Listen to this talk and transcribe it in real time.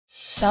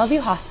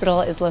Bellevue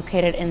Hospital is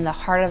located in the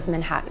heart of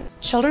Manhattan.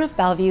 Children of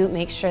Bellevue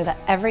make sure that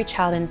every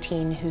child and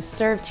teen who's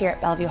served here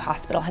at Bellevue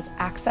Hospital has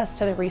access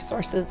to the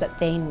resources that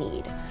they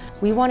need.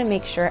 We want to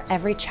make sure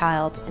every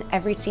child and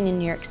every teen in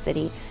New York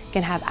City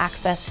can have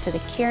access to the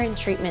care and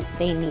treatment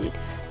they need,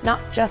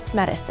 not just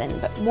medicine,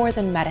 but more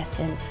than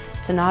medicine,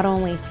 to not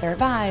only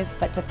survive,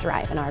 but to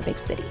thrive in our big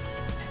city.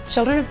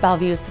 Children of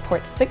Bellevue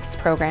supports 6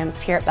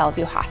 programs here at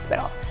Bellevue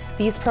Hospital.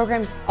 These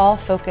programs all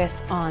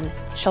focus on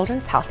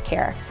children's health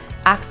care,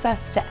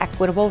 access to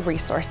equitable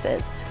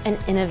resources,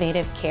 and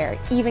innovative care,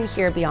 even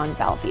here beyond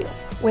Bellevue.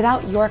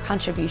 Without your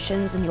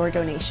contributions and your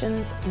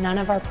donations, none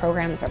of our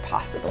programs are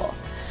possible.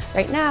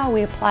 Right now,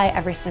 we apply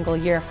every single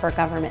year for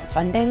government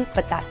funding,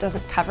 but that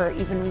doesn't cover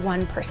even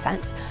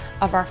 1%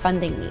 of our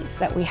funding needs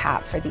that we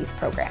have for these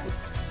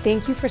programs.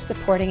 Thank you for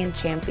supporting and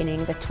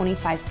championing the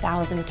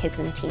 25,000 kids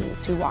and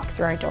teens who walk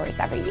through our doors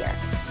every year.